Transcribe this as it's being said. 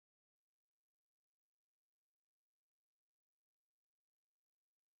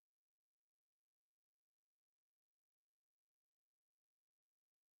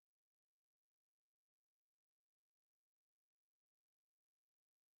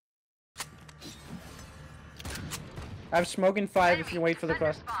I have smoke in 5 if you wait for the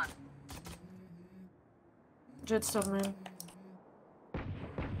cross. Jet stop, man.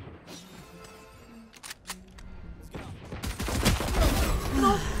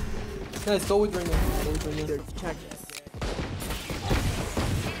 No. Guys, go with Reyna. Go with Reyna. Check.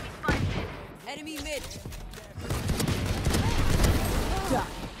 Enemy mid.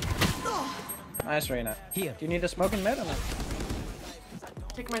 Nice, Reyna. Here. Do you need a smoke in mid or not?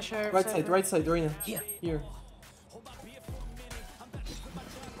 Take my share. Right side, Reyna. Here.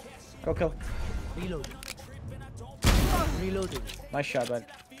 Go kill. Reloading. Reloading. Nice shot, bud.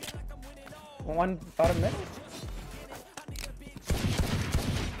 One bottom mid.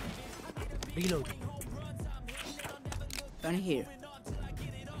 Reloading. Gun here.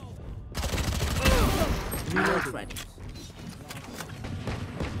 Reloading. Ready.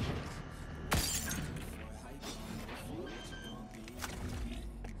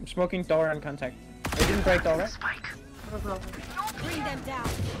 I'm smoking door on contact. They didn't break door, right? No problem. Bring them down.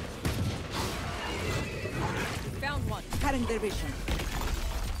 Found one. Cutting their vision.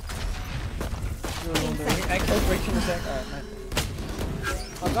 I killed Rich in a sec. Alright,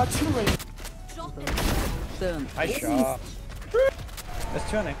 nice. I got 2 Reyna. Done. Nice shot. That's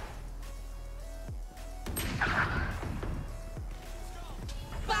 2 on it.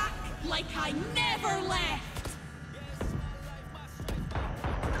 Back like I never left.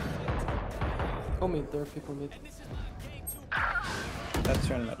 Go mid, there are people mid. That's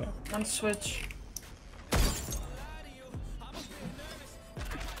 2 on mid. One switch.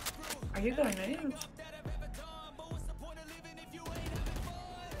 Are you going in?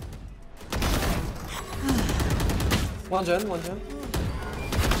 One gen.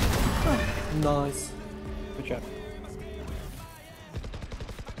 Nice. Good job.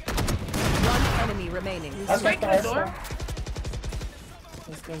 One enemy remaining. That's Break the door.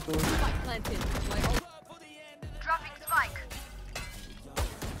 This guy's door. Spike planted. Dropping spike.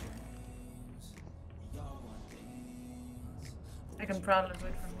 I can proudly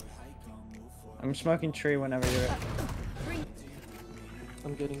wait for me. I'm smoking tree whenever you're ready.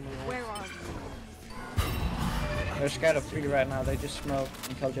 I'm getting my Where are you? They're scared of 3 right now. They just smoke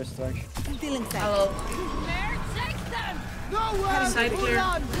until just lunch. Still inside. Hello. Take them. Side clear.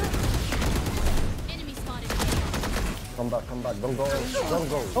 Enemy spotted. Come back. Don't go.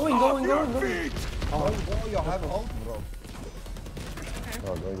 Going. Oh, you have ult, bro.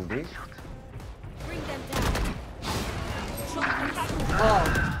 Oh, going big. Bring them down. Oh,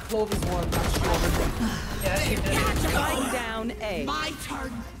 Clove is one. Yeah, she did. Spike down A. My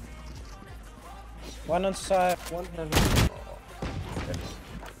turn. One on side. One heaven.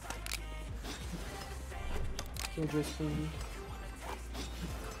 Killjoy screen.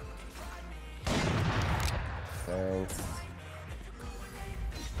 Thanks.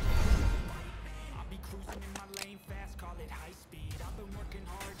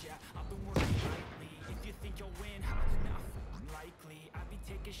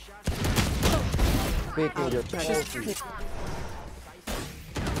 Picking your chest.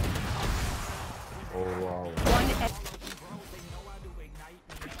 Oh wow.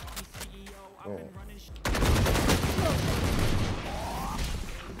 Oh.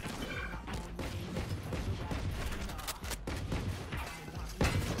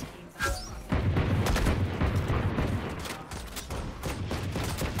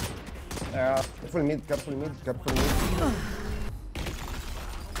 Careful mid.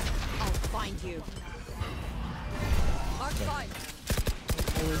 I'll find you. Mark 5.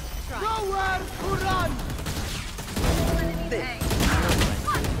 Nowhere to run!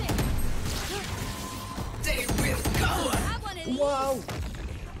 They will go! Wow.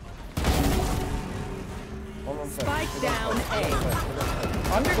 Spike down A.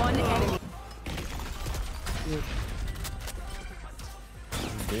 One enemy.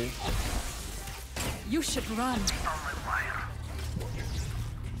 Okay. You should run.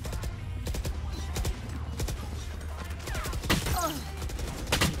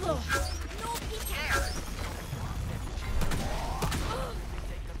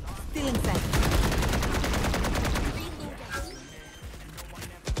 Still inside.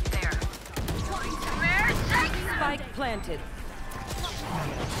 Spike planted.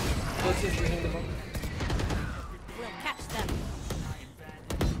 We'll catch them.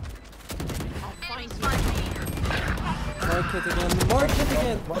 I'll find you. Market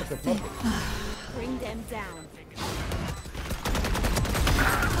again. Bring them down.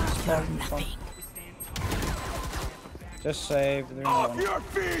 Nothing. Just save. They're Off your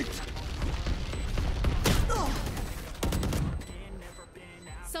feet!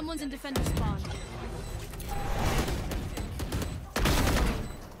 Someone's in defender spawn.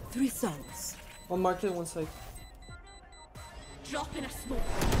 3 souls. One market, one side. Drop in a smoke.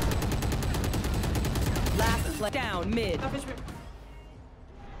 Last play down mid.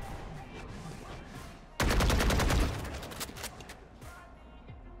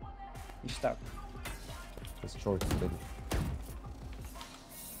 He's stuck. It's short still.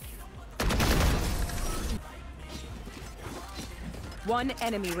 One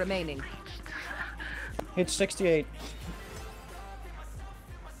enemy remaining. Hit 68.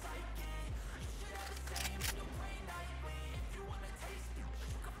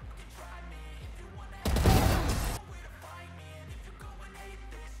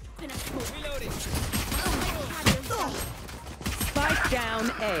 In a smoke. Spike down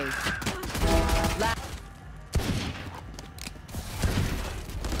A.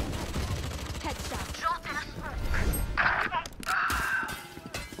 Headshot. Drop in a smoke.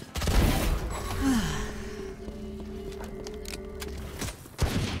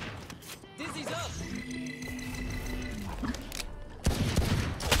 Dizzy's up.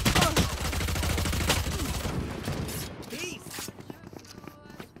 Peace.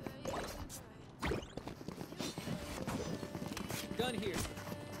 Gun here.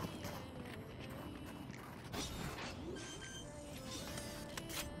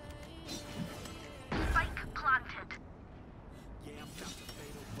 Spike planted.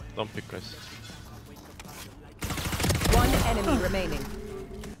 Don't pick, guys. One enemy remaining.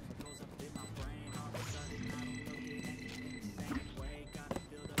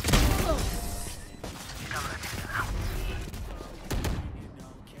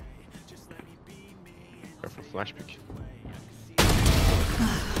 Careful, flash pick.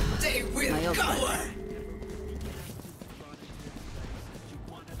 My ultimate.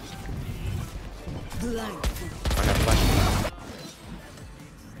 I have flash pick.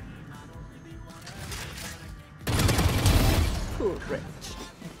 Cool rich.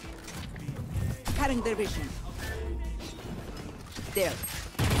 Cutting their vision. There.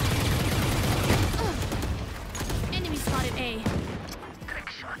 Enemy spotted A.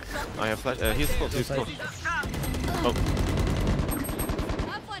 I have flash. He's close. He's close. Oh,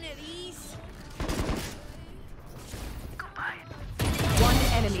 Have one of these. One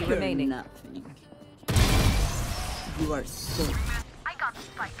enemy remaining. Nothing. You are so. I got the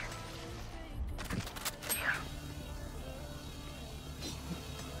spike.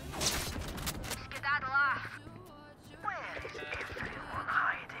 Skedaddle off. Where is everyone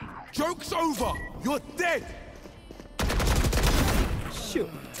hiding? Joke's over. You're dead. Shoot.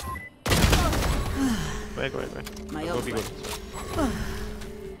 wait. My Go ult be ready. good.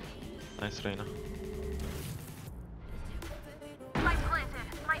 Nice, Reyna. My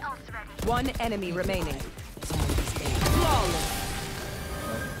planted. My ult's ready. One enemy remaining.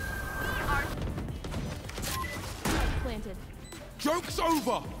 Planted. Joke's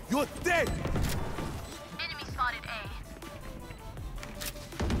over. You're dead. Enemy spotted A.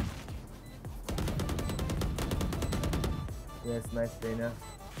 Yes, nice, Reyna.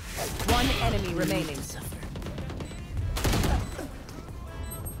 One enemy remaining.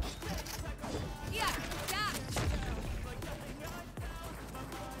 Yeah, yeah.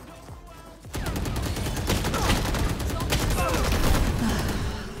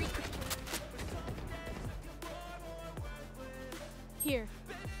 Here.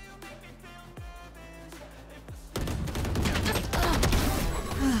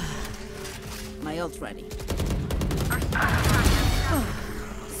 My ult ready.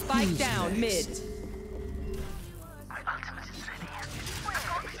 Spike down mid. My ultimate is ready. Where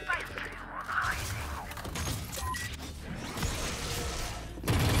is everyone hiding?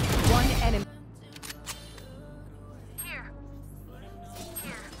 One enemy. Here.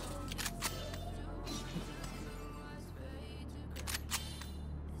 Here.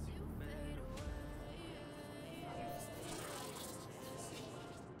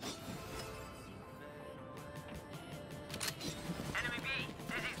 Enemy B.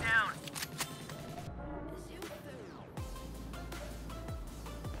 Dizzy's down.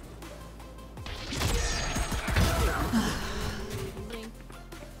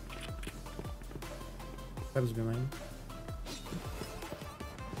 Web's behind.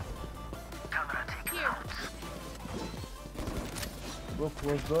 Camera taken Here. out. Go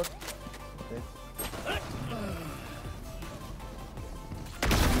close door.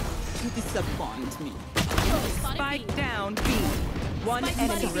 You disappoint me. Spotted Spike B. down B. One Spike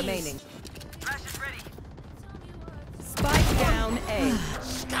enemy spotted B. remaining. Flash is ready. Spike down A.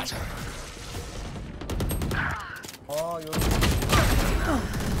 Oh, you're.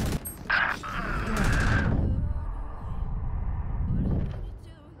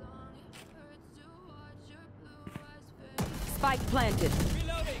 Spike planted.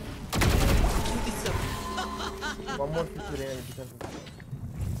 Reloading. You disappoint. One more 50 Reyna defense.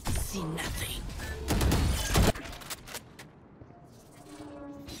 See nothing.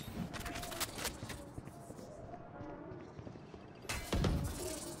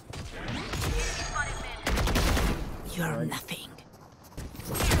 You're nothing.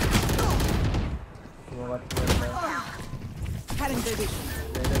 Cutting the vision.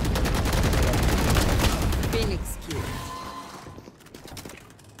 Phoenix killed.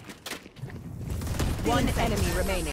 One enemy remaining.